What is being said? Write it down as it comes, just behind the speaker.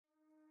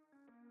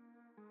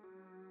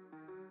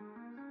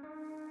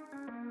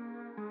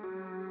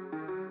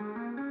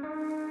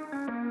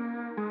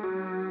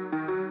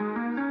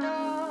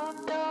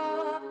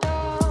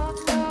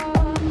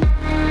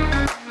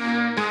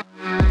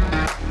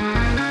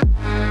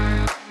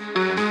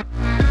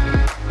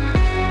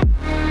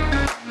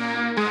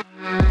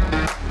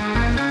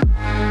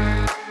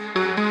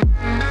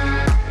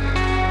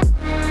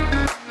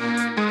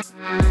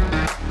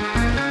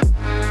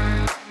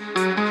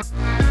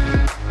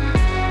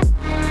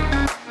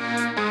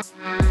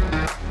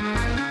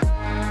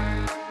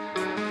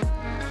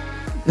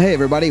Hey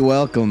everybody,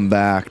 welcome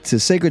back to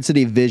Sacred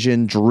City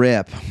Vision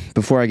Drip.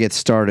 Before I get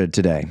started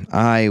today,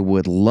 I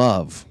would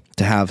love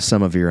to have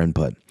some of your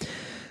input.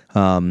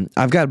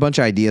 I've got a bunch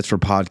of ideas for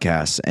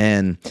podcasts,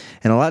 and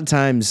a lot of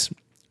times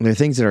there are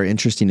things that are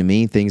interesting to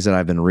me, things that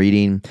I've been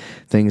reading,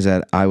 things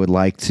that I would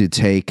like to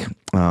take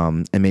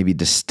and maybe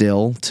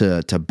distill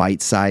to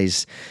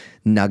bite-sized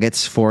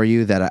nuggets for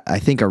you that I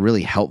think are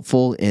really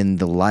helpful in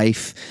the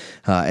life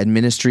and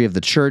ministry of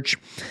the church.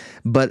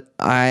 But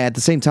at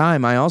the same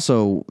time, I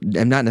also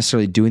am not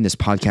necessarily doing this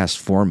podcast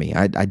for me.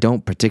 I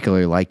don't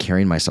particularly like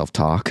hearing myself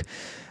talk.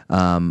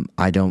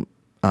 The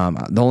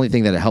only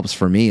thing that it helps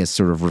for me is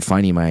sort of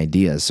refining my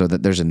ideas, so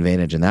that there's an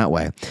advantage in that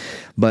way.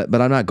 But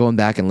I'm not going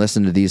back and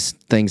listening to these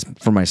things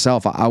for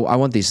myself. I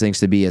want these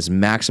things to be as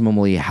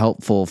maximally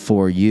helpful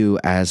for you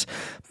as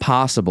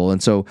possible.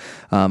 And so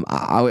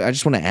I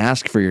just want to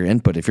ask for your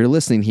input. If you're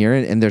listening here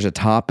and there's a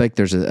topic,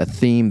 there's a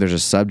theme, there's a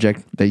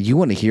subject that you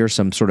want to hear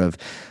some sort of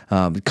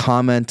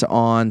comment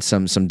on,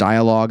 some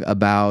dialogue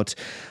about,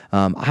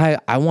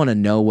 I want to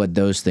know what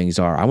those things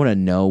are. I want to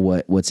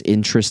know what's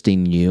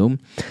interesting you.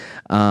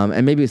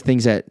 And maybe it's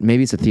things that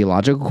maybe it's a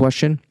theological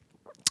question.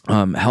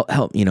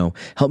 Help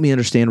me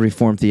understand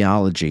Reformed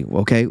theology.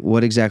 Okay,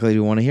 what exactly do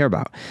you want to hear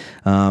about?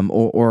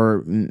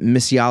 Or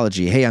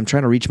missiology. Hey, I'm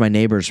trying to reach my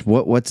neighbors.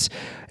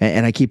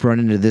 And I keep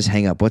running into this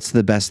hang up. What's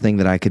the best thing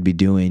that I could be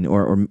doing,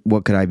 or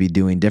what could I be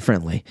doing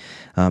differently?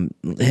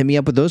 Hit me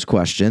up with those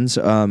questions.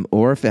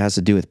 Or if it has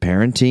to do with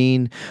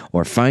parenting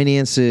or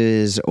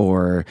finances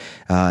or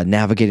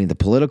navigating the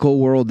political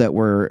world that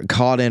we're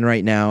caught in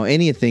right now,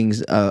 any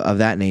things of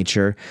that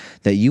nature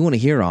that you want to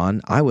hear on,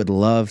 I would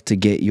love to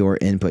get your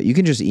input. You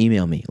can just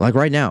email me, like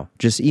right now.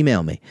 Just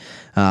email me.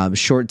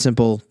 Short,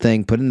 simple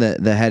thing. Put in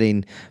the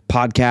heading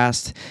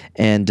podcast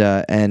and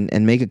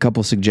make a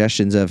couple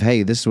suggestions of,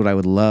 hey, this is what I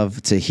would love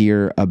to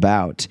hear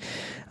about.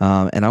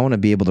 And I want to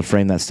be able to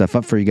frame that stuff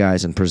up for you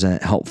guys and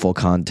present helpful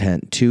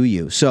content to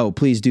you. So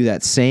please do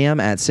that.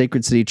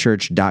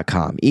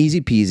 Sam@sacredcitychurch.com. Easy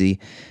peasy.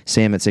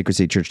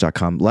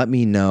 Sam@sacredcitychurch.com. Let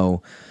me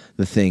know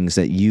the things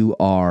that you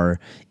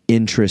are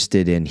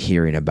interested in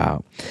hearing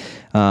about.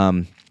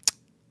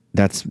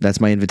 That's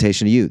my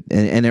invitation to you.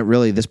 And it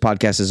really, this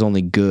podcast is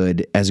only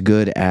good as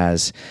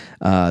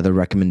the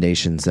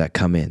recommendations that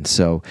come in.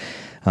 So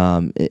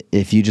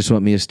if you just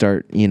want me to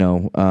start,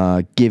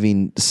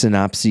 giving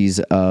synopses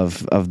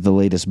of the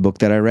latest book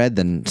that I read,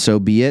 then so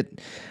be it.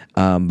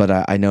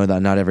 But I know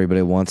that not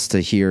everybody wants to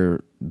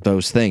hear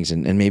those things,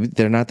 and maybe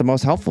they're not the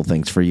most helpful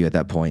things for you at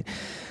that point.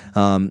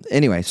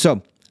 Anyway,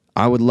 so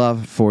I would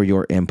love for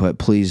your input.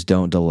 Please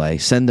don't delay.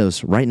 Send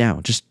those right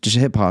now. Just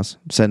hit pause.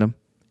 Send them.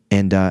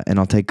 And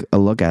I'll take a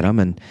look at them,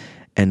 and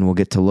we'll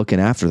get to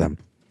looking after them.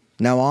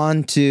 Now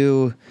on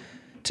to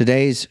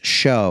today's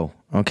show,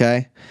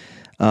 okay?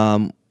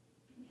 Well,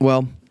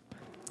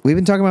 we've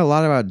been talking a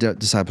lot about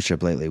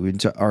discipleship lately.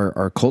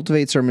 Our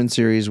Cultivate sermon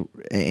series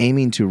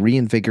aiming to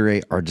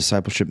reinvigorate our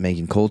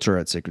discipleship-making culture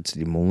at Sacred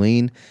City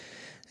Moline.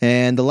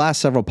 And the last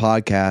several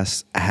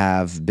podcasts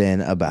have been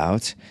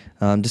about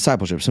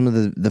discipleship, some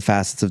of the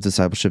facets of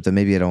discipleship that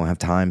maybe I don't have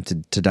time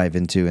to dive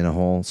into in a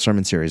whole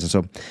sermon series. And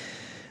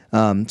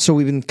so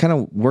we've been kind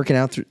of working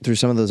out through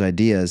some of those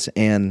ideas,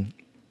 and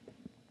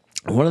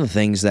one of the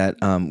things that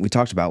we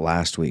talked about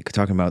last week,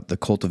 talking about the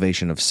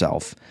cultivation of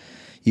self,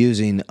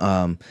 using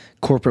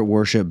corporate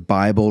worship,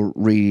 Bible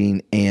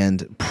reading,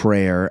 and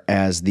prayer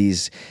as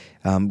these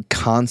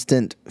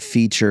constant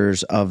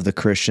features of the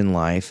Christian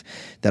life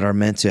that are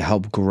meant to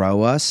help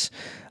grow us,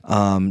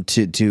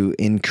 to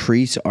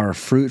increase our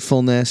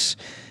fruitfulness,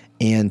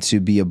 and to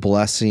be a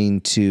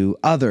blessing to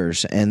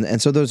others. And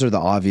so those are the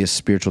obvious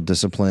spiritual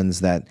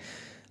disciplines that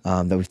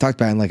we've talked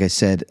about. And like I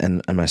said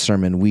in my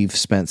sermon, we've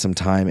spent some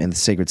time in the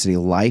Sacred City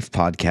Life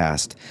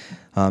podcast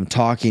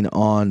talking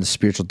on the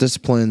spiritual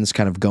disciplines,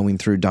 kind of going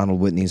through Donald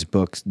Whitney's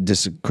book,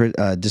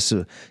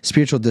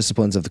 Spiritual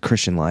Disciplines of the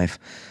Christian Life.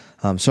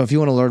 So if you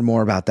want to learn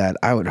more about that,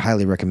 I would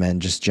highly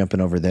recommend just jumping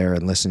over there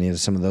and listening to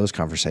some of those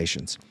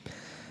conversations.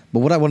 But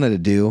what I wanted to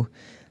do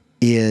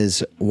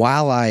is,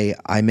 while I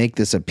make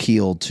this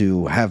appeal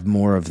to have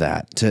more of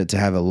that, to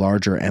have a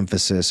larger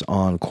emphasis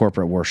on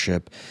corporate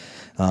worship,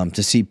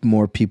 to see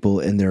more people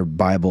in their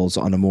Bibles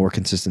on a more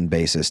consistent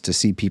basis, to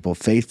see people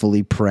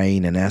faithfully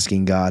praying and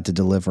asking God to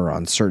deliver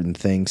on certain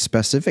things,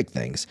 specific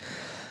things.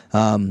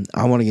 I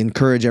want to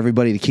encourage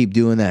everybody to keep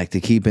doing that,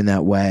 to keep in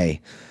that way.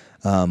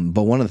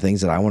 But one of the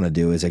things that I want to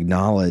do is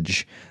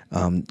acknowledge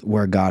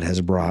where God has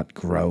brought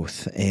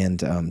growth,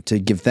 and to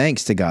give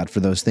thanks to God for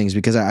those things,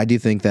 because I do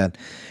think that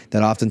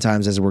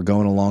oftentimes as we're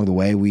going along the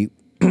way, we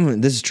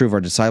this is true of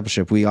our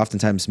discipleship, we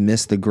oftentimes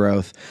miss the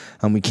growth.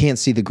 We can't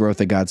see the growth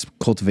that God's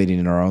cultivating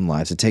in our own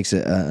lives. It takes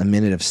a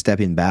minute of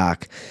stepping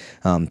back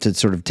to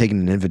sort of taking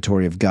an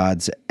inventory of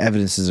God's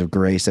evidences of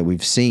grace that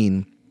we've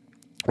seen,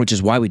 which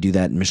is why we do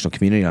that in missional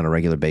community on a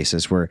regular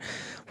basis. We're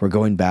we're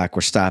going back,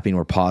 we're stopping,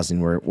 we're pausing,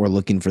 we're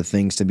looking for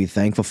things to be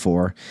thankful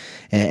for.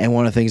 And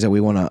one of the things that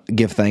we want to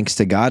give thanks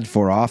to God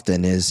for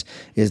often is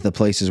the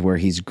places where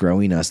He's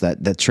growing us,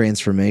 that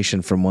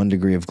transformation from one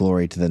degree of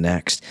glory to the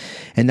next.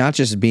 And not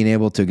just being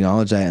able to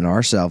acknowledge that in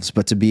ourselves,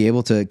 but to be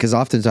able to, because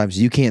oftentimes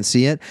you can't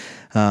see it,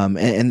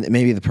 and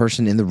maybe the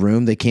person in the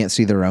room, they can't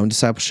see their own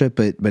discipleship,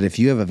 but if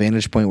you have a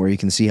vantage point where you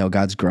can see how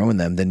God's growing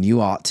them, then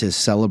you ought to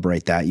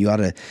celebrate that. You ought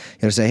to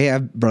say, hey,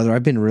 brother,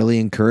 I've been really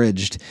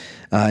encouraged.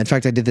 In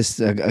fact, I did this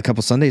a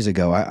couple Sundays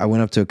ago. I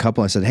went up to a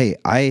couple, I said, hey,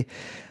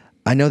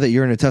 I know that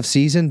you're in a tough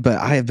season, but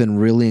I have been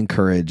really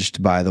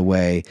encouraged by the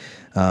way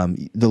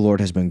the Lord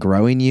has been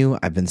growing you.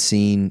 I've been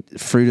seeing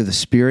fruit of the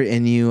Spirit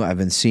in you. I've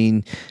been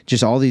seeing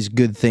just all these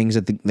good things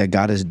that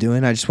God is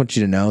doing. I just want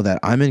you to know that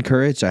I'm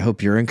encouraged. I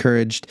hope you're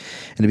encouraged,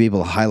 and to be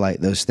able to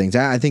highlight those things.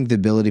 I think the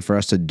ability for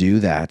us to do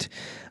that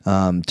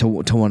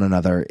to one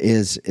another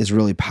is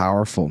really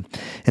powerful.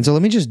 And so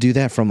let me just do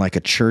that from like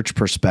a church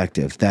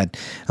perspective, that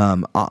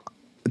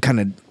kind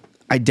of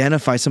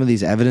identify some of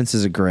these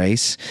evidences of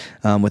grace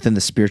within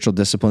the spiritual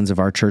disciplines of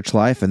our church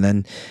life, and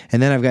then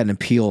I've got an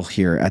appeal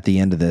here at the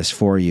end of this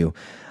for you.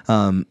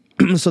 So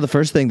the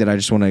first thing that I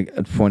just want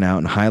to point out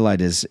and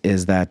highlight is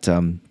that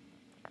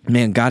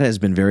man, God has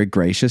been very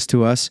gracious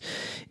to us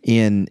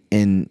in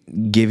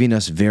giving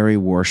us very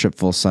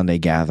worshipful Sunday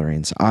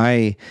gatherings.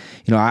 I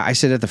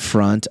sit at the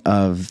front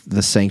of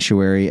the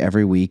sanctuary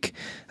every week,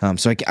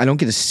 so I don't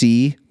get to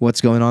see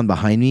what's going on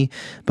behind me,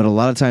 but a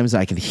lot of times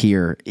I can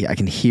hear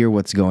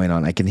what's going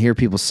on. I can hear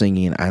people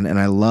singing, and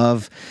I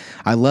love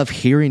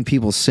hearing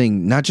people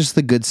sing, not just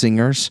the good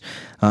singers,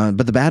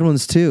 but the bad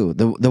ones too,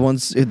 the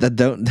ones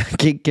that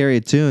can't carry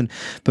a tune.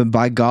 But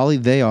by golly,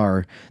 they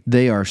are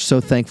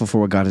so thankful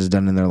for what God has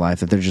done in their life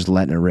that they're just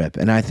letting it rip.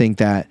 And I think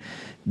that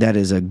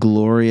is a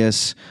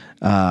glorious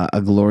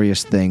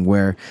thing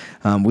where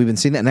we've been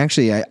seeing that. And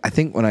actually, I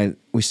think when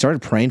we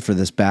started praying for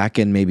this back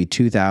in maybe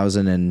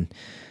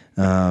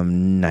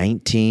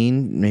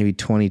 2019, maybe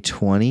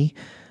 2020.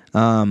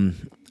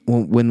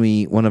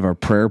 When one of our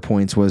prayer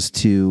points was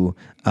to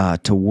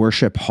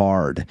worship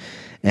hard,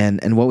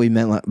 and what we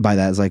meant by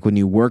that is like when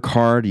you work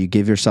hard, you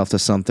give yourself to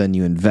something,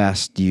 you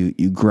invest, you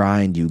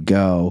grind, you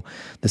go.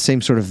 The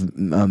same sort of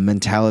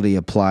mentality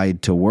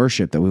applied to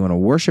worship, that we want to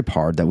worship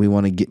hard, that we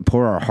want to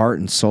pour our heart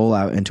and soul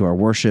out into our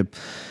worship.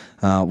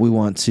 We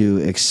want to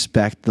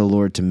expect the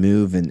Lord to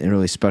move in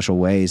really special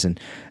ways, and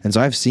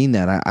so I've seen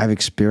that. I've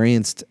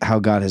experienced how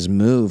God has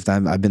moved.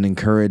 I've been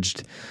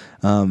encouraged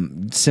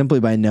simply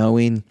by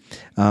knowing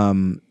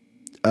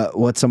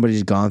what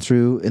somebody's gone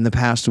through in the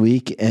past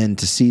week, and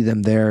to see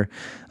them there,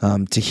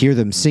 to hear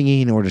them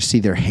singing, or to see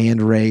their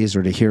hand raised,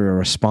 or to hear a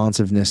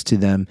responsiveness to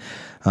them,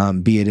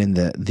 be it in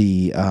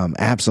the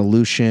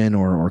absolution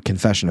or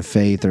confession of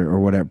faith or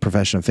whatever,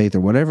 profession of faith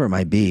or whatever it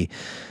might be.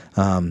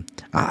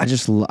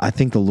 I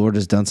think the Lord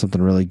has done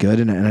something really good,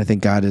 and I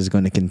think God is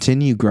going to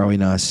continue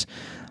growing us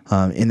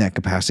in that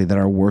capacity, that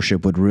our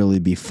worship would really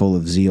be full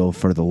of zeal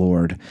for the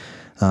Lord.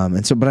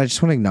 But I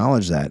just want to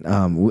acknowledge that.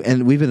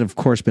 And we've of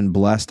course, been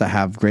blessed to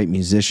have great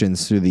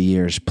musicians through the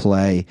years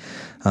play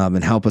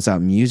and help us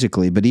out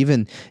musically. But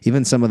even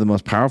some of the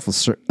most powerful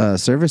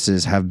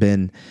services have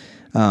been,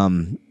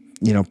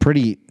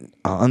 pretty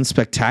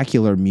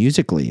unspectacular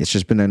musically. It's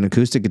just been an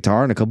acoustic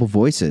guitar and a couple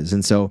voices.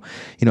 And so,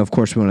 of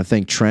course, we want to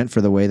thank Trent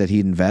for the way that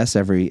he invests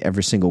every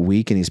single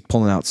week, and he's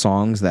pulling out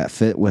songs that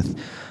fit with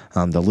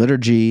the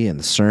liturgy and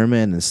the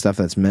sermon and stuff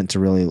that's meant to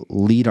really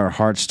lead our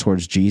hearts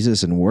towards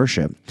Jesus and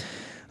worship.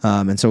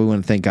 And so we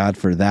want to thank God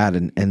for that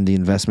and the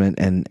investment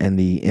and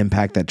the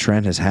impact that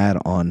Trent has had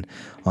on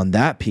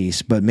that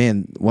piece. But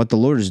man, what the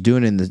Lord is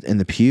doing in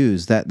the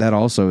pews, that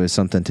also is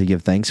something to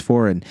give thanks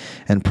for and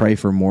pray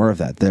for more of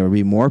that. There will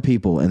be more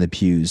people in the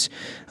pews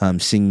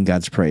singing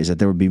God's praise, that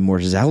there would be more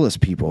zealous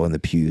people in the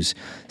pews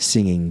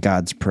singing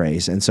God's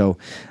praise. And so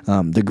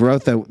the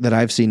growth that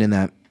I've seen in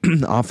that,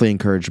 awfully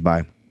encouraged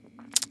by.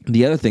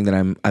 The other thing that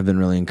I've been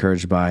really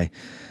encouraged by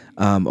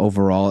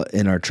overall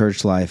in our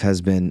church life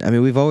has been,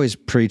 we've always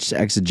preached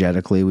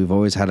exegetically. We've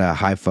always had a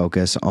high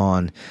focus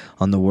on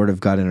the Word of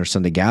God in our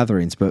Sunday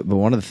gatherings. But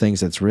one of the things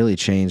that's really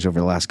changed over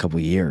the last couple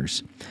of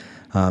years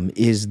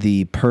is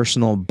the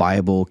personal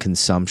Bible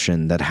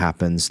consumption that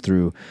happens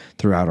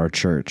throughout our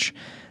church.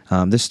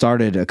 This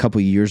started a couple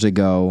of years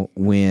ago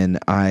when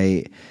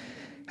I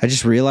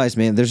just realized,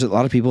 man, there's a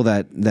lot of people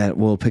that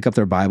will pick up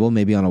their Bible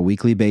maybe on a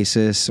weekly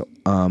basis,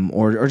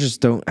 or just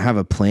don't have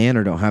a plan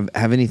or don't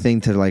have anything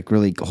to like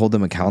really hold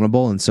them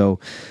accountable. And so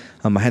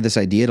I had this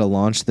idea to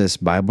launch this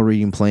Bible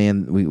reading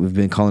plan. We've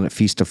been calling it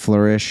Feast to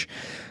Flourish.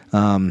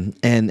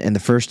 And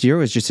the first year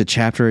was just a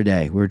chapter a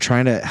day. We were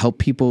trying to help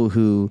people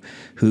who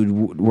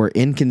were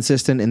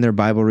inconsistent in their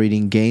Bible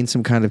reading gain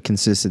some kind of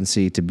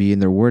consistency, to be in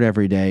their Word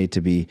every day, to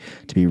be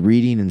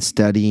reading and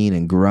studying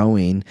and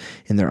growing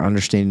in their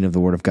understanding of the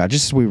Word of God.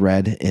 Just as we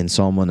read in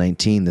Psalm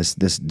 119, this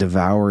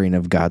devouring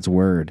of God's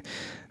Word.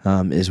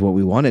 is what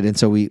we wanted. And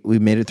so we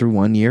made it through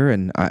 1 year,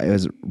 and it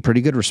was a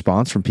pretty good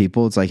response from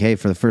people. It's like, hey,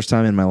 for the first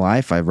time in my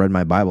life, I've read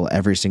my Bible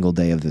every single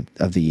day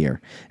of the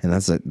year, and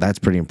that's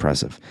pretty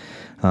impressive.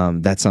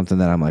 That's something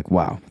that I'm like,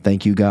 wow,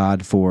 thank you,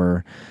 God,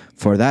 for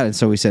that. And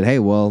so we said, hey,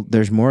 well,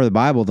 there's more of the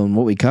Bible than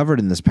what we covered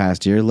in this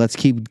past year. Let's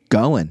keep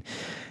going.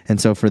 And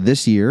so for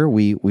this year,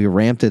 we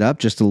ramped it up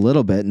just a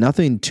little bit,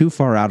 nothing too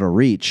far out of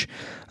reach.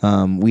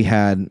 We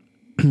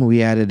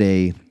added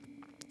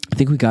I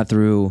think we got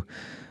through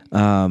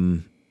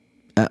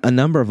a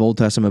number of Old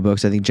Testament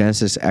books. I think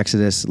Genesis,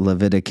 Exodus,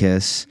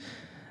 Leviticus,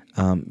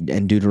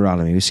 and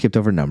Deuteronomy. We skipped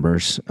over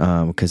Numbers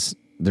because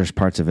there's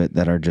parts of it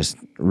that are just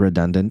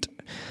redundant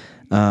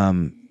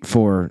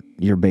for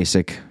your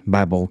basic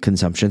Bible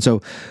consumption.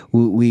 So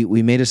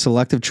we made a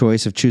selective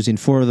choice of choosing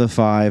 4 of the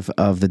 5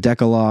 of the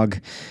Decalogue.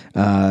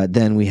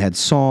 Then we had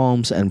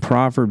Psalms and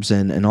Proverbs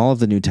and all of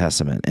the New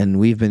Testament. And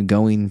we've been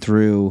going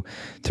through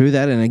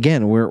that. And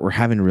again, we're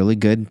having really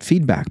good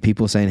feedback.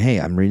 People saying,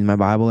 hey, I'm reading my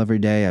Bible every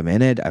day. I'm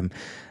in it.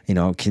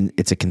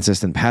 It's a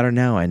consistent pattern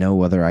now. I know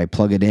whether I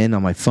plug it in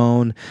on my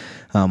phone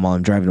while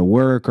I'm driving to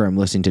work, or I'm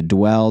listening to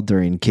Dwell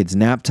during kids'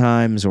 nap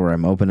times, or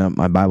I'm opening up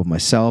my Bible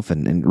myself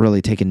and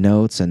really taking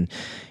notes. And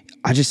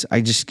I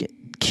just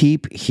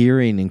keep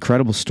hearing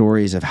incredible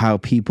stories of how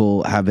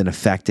people have been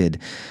affected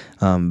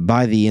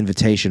by the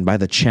invitation, by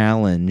the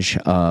challenge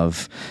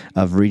of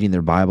reading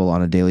their Bible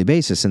on a daily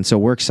basis. And so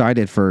we're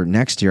excited for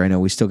next year. I know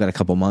we still got a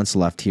couple months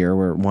left here.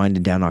 We're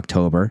winding down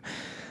October.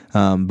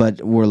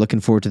 But we're looking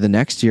forward to the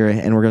next year,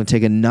 and we're going to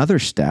take another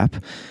step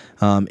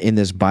in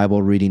this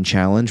Bible reading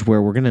challenge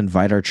where we're going to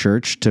invite our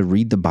church to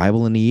read the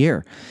Bible in a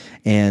year.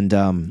 And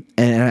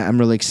I'm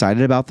really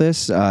excited about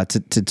this,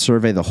 to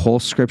survey the whole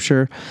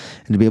Scripture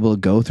and to be able to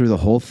go through the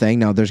whole thing.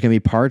 Now, there's going to be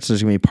parts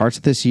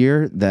of this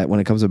year that when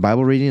it comes to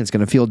Bible reading, it's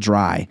going to feel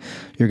dry.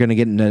 You're going to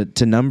get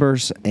into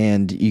Numbers,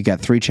 and you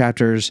got 3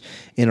 chapters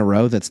in a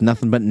row that's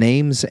nothing but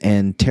names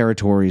and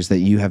territories that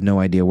you have no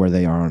idea where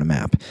they are on a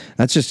map.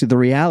 That's just the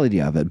reality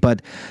of it.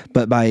 But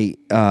by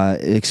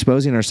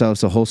exposing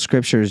ourselves to whole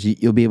Scriptures,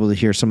 you'll be able to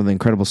hear some of the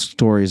incredible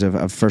stories of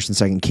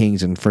 1st and 2nd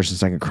Kings and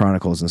 1st and 2nd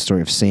Chronicles, and the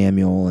story of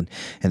Samuel and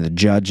the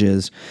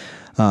Judges.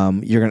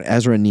 You're going to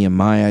Ezra and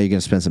Nehemiah. You're going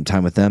to spend some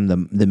time with them,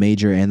 the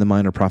major and the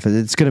minor prophets.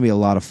 It's going to be a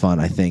lot of fun,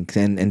 I think,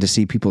 and to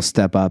see people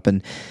step up.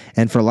 And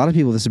for a lot of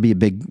people, this would be a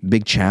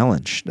big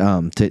challenge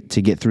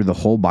to get through the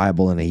whole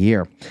Bible in a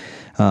year.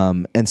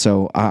 And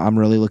so I'm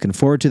really looking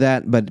forward to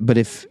that. But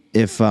if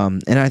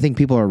and I think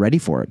people are ready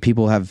for it.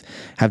 People have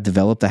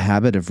developed a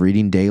habit of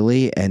reading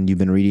daily, and you've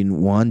been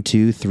reading 1,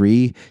 2,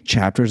 3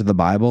 chapters of the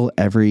Bible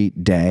every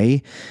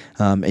day.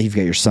 And you've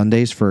got your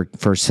Sundays for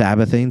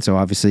Sabbathing. So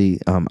obviously,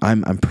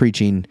 I'm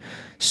preaching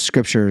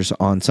scriptures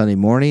on Sunday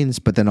mornings,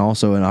 but then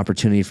also an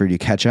opportunity for you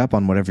to catch up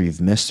on whatever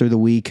you've missed through the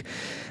week.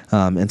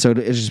 And so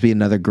it'll just be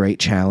another great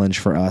challenge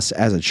for us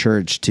as a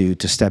church to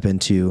step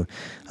into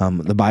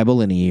the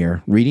Bible in a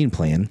year reading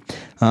plan.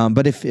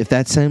 But if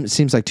that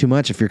seems like too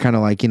much, if you're kind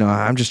of like,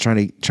 I'm just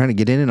trying to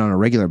get in it on a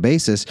regular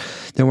basis,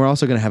 then we're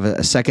also going to have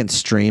a second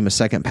stream, a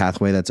second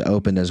pathway that's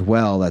open as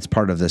well. That's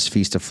part of this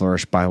Feast to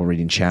Flourish Bible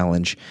Reading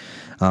Challenge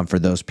for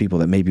those people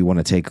that maybe want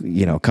to take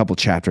a couple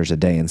chapters a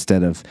day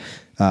instead of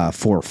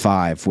 4 or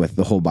 5 with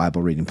the whole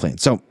Bible reading plan.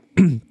 So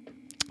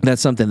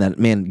that's something that,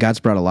 man, God's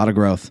brought a lot of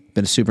growth.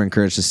 Been super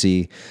encouraged to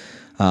see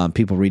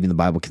people reading the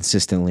Bible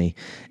consistently,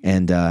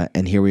 and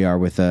here we are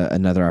with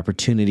another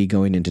opportunity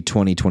going into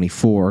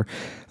 2024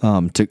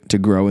 to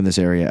grow in this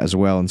area as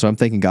well. And so I'm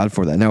thanking God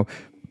for that. Now,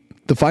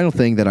 the final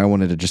thing that I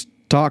wanted to just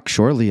talk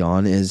shortly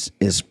on is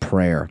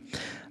prayer.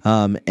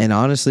 And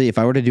honestly, if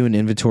I were to do an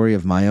inventory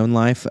of my own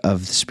life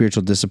of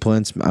spiritual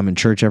disciplines, I'm in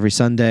church every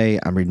Sunday.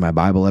 I'm reading my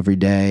Bible every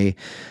day.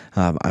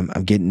 I'm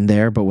getting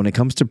there. But when it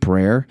comes to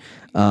prayer,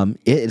 it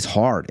is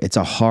hard. It's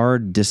a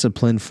hard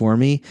discipline for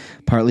me,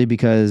 partly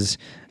because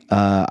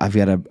I've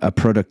got a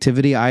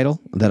productivity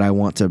idol that I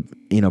want to,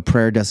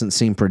 prayer doesn't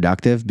seem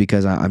productive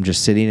because I'm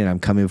just sitting and I'm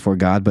coming before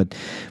God. But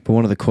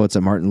one of the quotes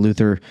that Martin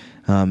Luther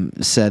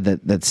said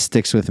that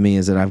sticks with me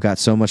is that I've got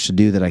so much to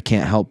do that I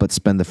can't help but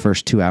spend the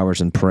first 2 hours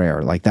in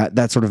prayer. Like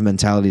that sort of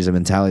mentality is a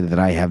mentality that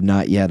I have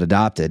not yet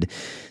adopted,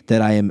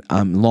 that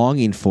I'm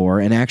longing for,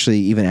 and actually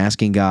even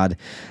asking God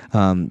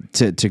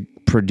to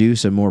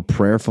produce a more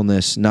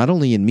prayerfulness, not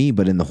only in me,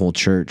 but in the whole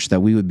church,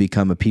 that we would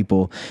become a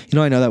people.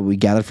 I know that we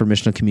gather for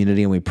missional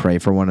community and we pray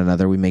for one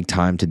another. We make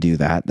time to do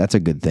that. That's a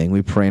good thing.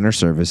 We pray in our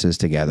services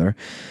together.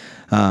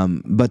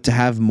 But to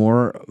have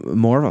more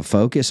of a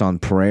focus on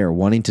prayer,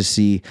 wanting to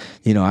see,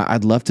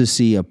 I'd love to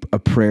see a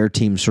prayer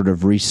team sort of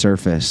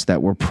resurface,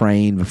 that we're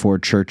praying before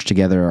church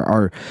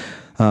together.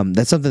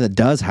 That's something that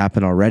does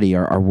happen already.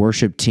 Our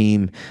worship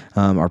team,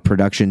 our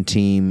production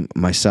team,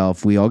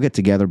 myself, we all get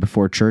together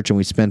before church and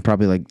we spend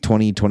probably like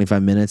 20,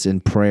 25 minutes in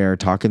prayer,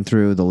 talking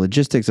through the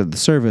logistics of the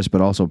service,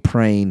 but also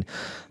praying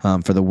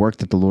for the work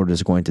that the Lord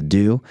is going to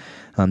do.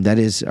 That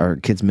is, our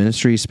kids'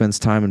 ministry spends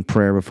time in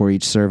prayer before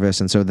each service,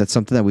 and so that's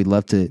something that we'd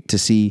love to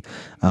see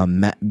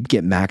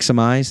get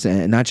maximized,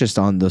 and not just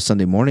on those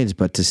Sunday mornings,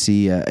 but to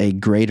see a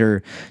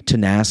greater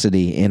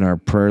tenacity in our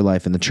prayer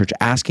life in the church,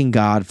 asking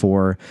God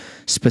for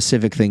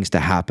specific things to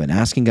happen,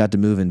 asking God to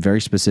move in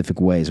very specific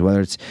ways,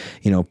 whether it's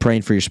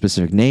praying for your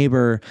specific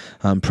neighbor,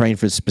 praying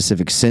for a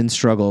specific sin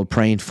struggle,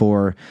 praying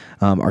for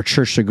our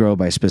church to grow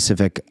by a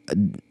specific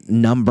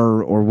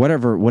number or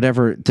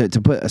whatever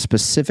to put a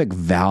specific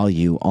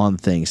value on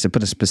things, to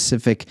put a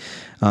specific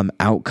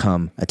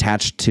outcome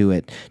attached to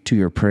it, to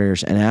your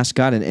prayers, and ask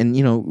God. And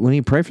when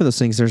you pray for those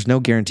things, there's no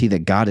guarantee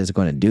that God is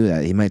going to do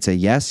that. He might say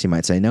yes, he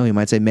might say no, he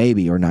might say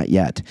maybe or not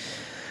yet.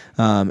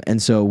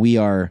 And so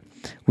we're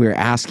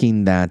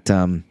asking that.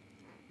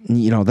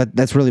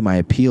 That's really my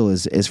appeal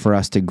is for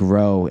us to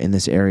grow in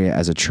this area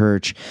as a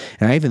church.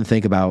 And I even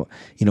think about,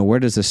 where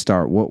does this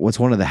start? What's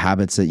one of the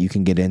habits that you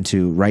can get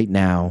into right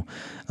now?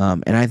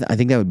 And I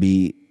think that would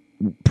be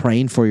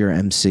praying for your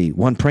MC.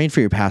 One, praying for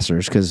your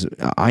pastors, because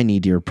I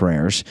need your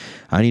prayers.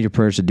 I need your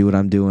prayers to do what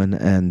I'm doing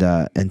and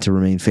to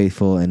remain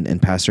faithful.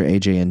 And Pastor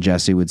AJ and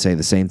Jesse would say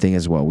the same thing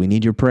as well. We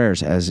need your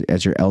prayers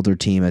as your elder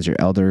team, as your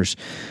elders,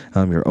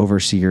 your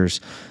overseers.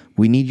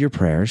 We need your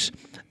prayers.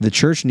 The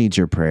church needs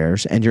your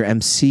prayers, and your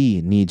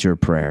MC needs your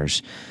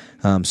prayers.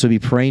 So be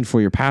praying for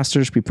your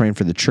pastors, be praying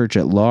for the church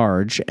at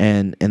large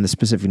and the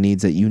specific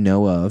needs that you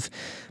know of,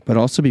 but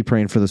also be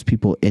praying for those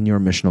people in your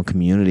missional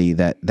community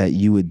that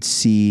you would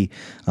see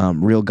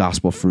real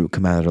gospel fruit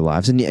come out of their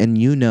lives. And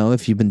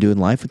if you've been doing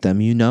life with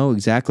them, you know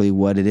exactly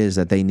what it is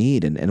that they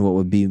need and what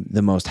would be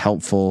the most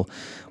helpful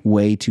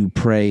way to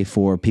pray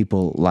for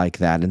people like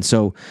that. And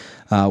so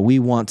we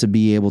want to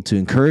be able to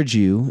encourage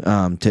you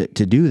to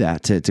do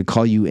that, to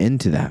call you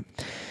into that.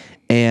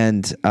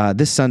 And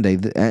this Sunday,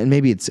 and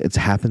maybe it's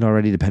happened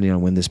already, depending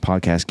on when this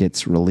podcast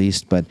gets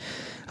released, but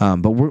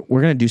we're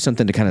going to do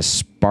something to kind of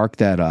spark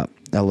that up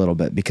a little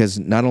bit, because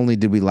not only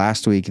did we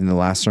last week in the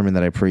last sermon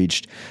that I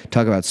preached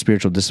talk about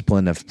spiritual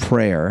discipline of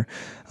prayer,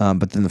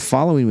 but then the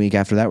following week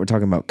after that we're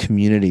talking about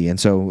community. And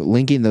so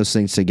linking those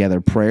things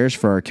together, prayers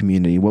for our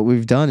community, what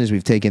we've done is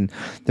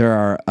there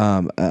are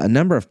a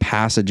number of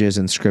passages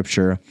in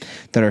Scripture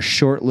that are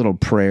short little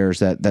prayers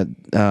that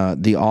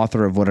the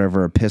author of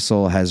whatever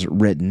epistle has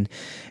written,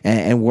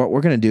 and what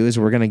we're going to do is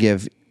we're going to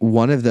give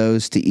one of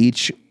those to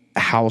each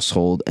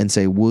household and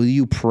say, will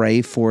you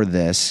pray for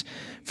this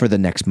for the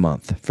next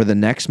month? For the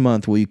next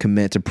month, will you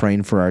commit to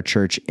praying for our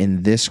church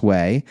in this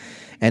way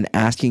and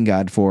asking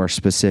God for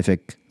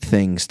specific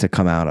things to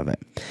come out of it?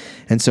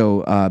 And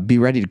so be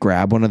ready to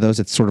grab one of those.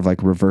 It's sort of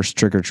like reverse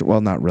trick-or-treat.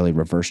 Well, not really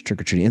reverse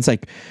trick-or-treating. It's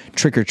like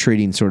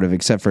trick-or-treating sort of,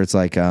 except for it's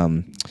like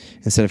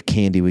instead of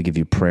candy, we give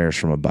you prayers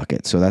from a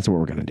bucket. So that's what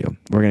we're going to do.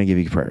 We're going to give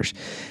you prayers.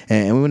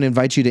 And we want to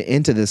invite you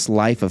into this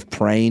life of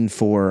praying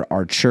for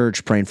our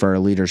church, praying for our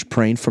leaders,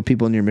 praying for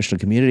people in your missional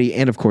community,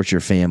 and of course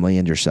your family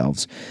and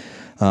yourselves.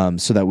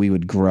 So that we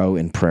would grow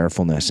in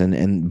prayerfulness.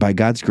 And by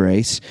God's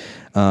grace,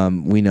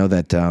 we know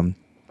that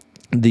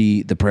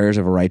the prayers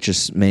of a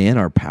righteous man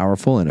are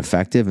powerful and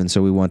effective, and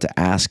so we want to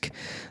ask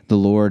the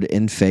Lord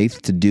in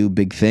faith to do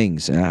big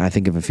things. And I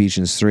think of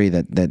Ephesians 3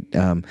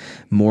 that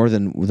more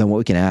than what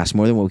we can ask,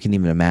 more than what we can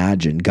even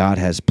imagine, God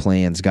has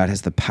plans, God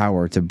has the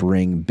power to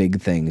bring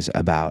big things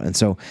about. And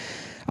so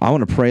I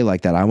want to pray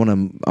like that. I want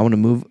to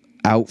move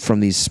out from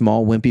these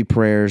small wimpy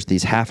prayers,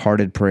 these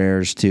half-hearted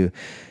prayers, to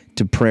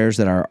prayers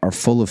that are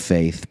full of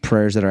faith,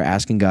 prayers that are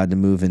asking God to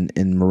move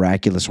in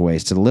miraculous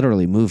ways, to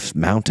literally move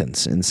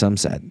mountains in some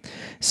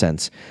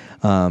sense,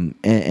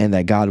 and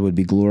that God would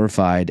be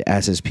glorified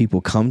as His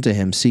people come to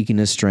Him seeking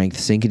His strength,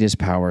 seeking His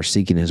power,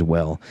 seeking His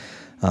will.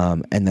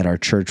 And that our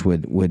church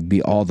would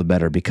be all the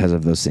better because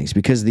of those things.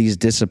 Because these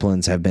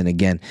disciplines have been,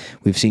 again,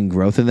 we've seen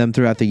growth in them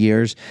throughout the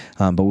years,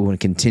 but we want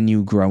to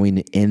continue growing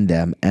in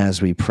them as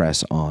we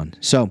press on.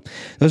 So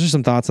those are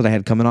some thoughts that I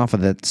had coming off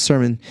of that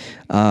sermon,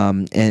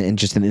 and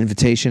just an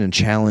invitation and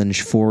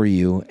challenge for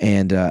you.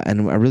 And I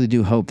really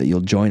do hope that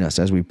you'll join us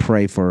as we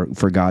pray for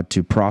God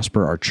to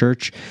prosper our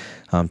church,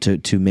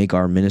 to make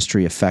our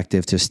ministry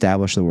effective, to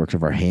establish the work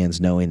of our hands,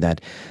 knowing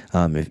that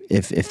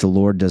if the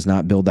Lord does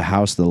not build the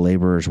house, the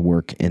laborers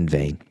work in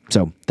vain.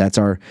 So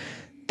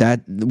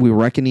we're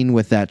reckoning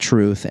with that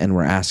truth, and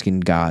we're asking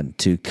God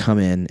to come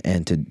in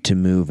and to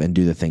move and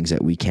do the things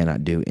that we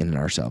cannot do in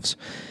ourselves.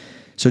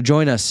 So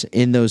join us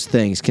in those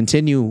things.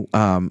 Continue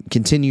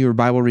your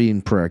Bible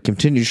reading, prayer.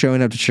 Continue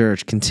showing up to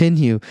church.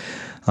 Continue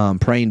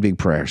praying big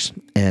prayers.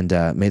 And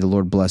may the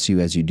Lord bless you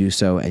as you do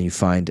so, and you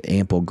find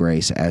ample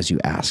grace as you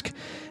ask.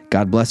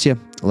 God bless you.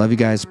 I love you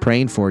guys.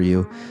 Praying for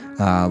you.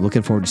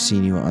 Looking forward to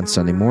seeing you on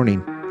Sunday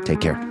morning.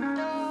 Take care.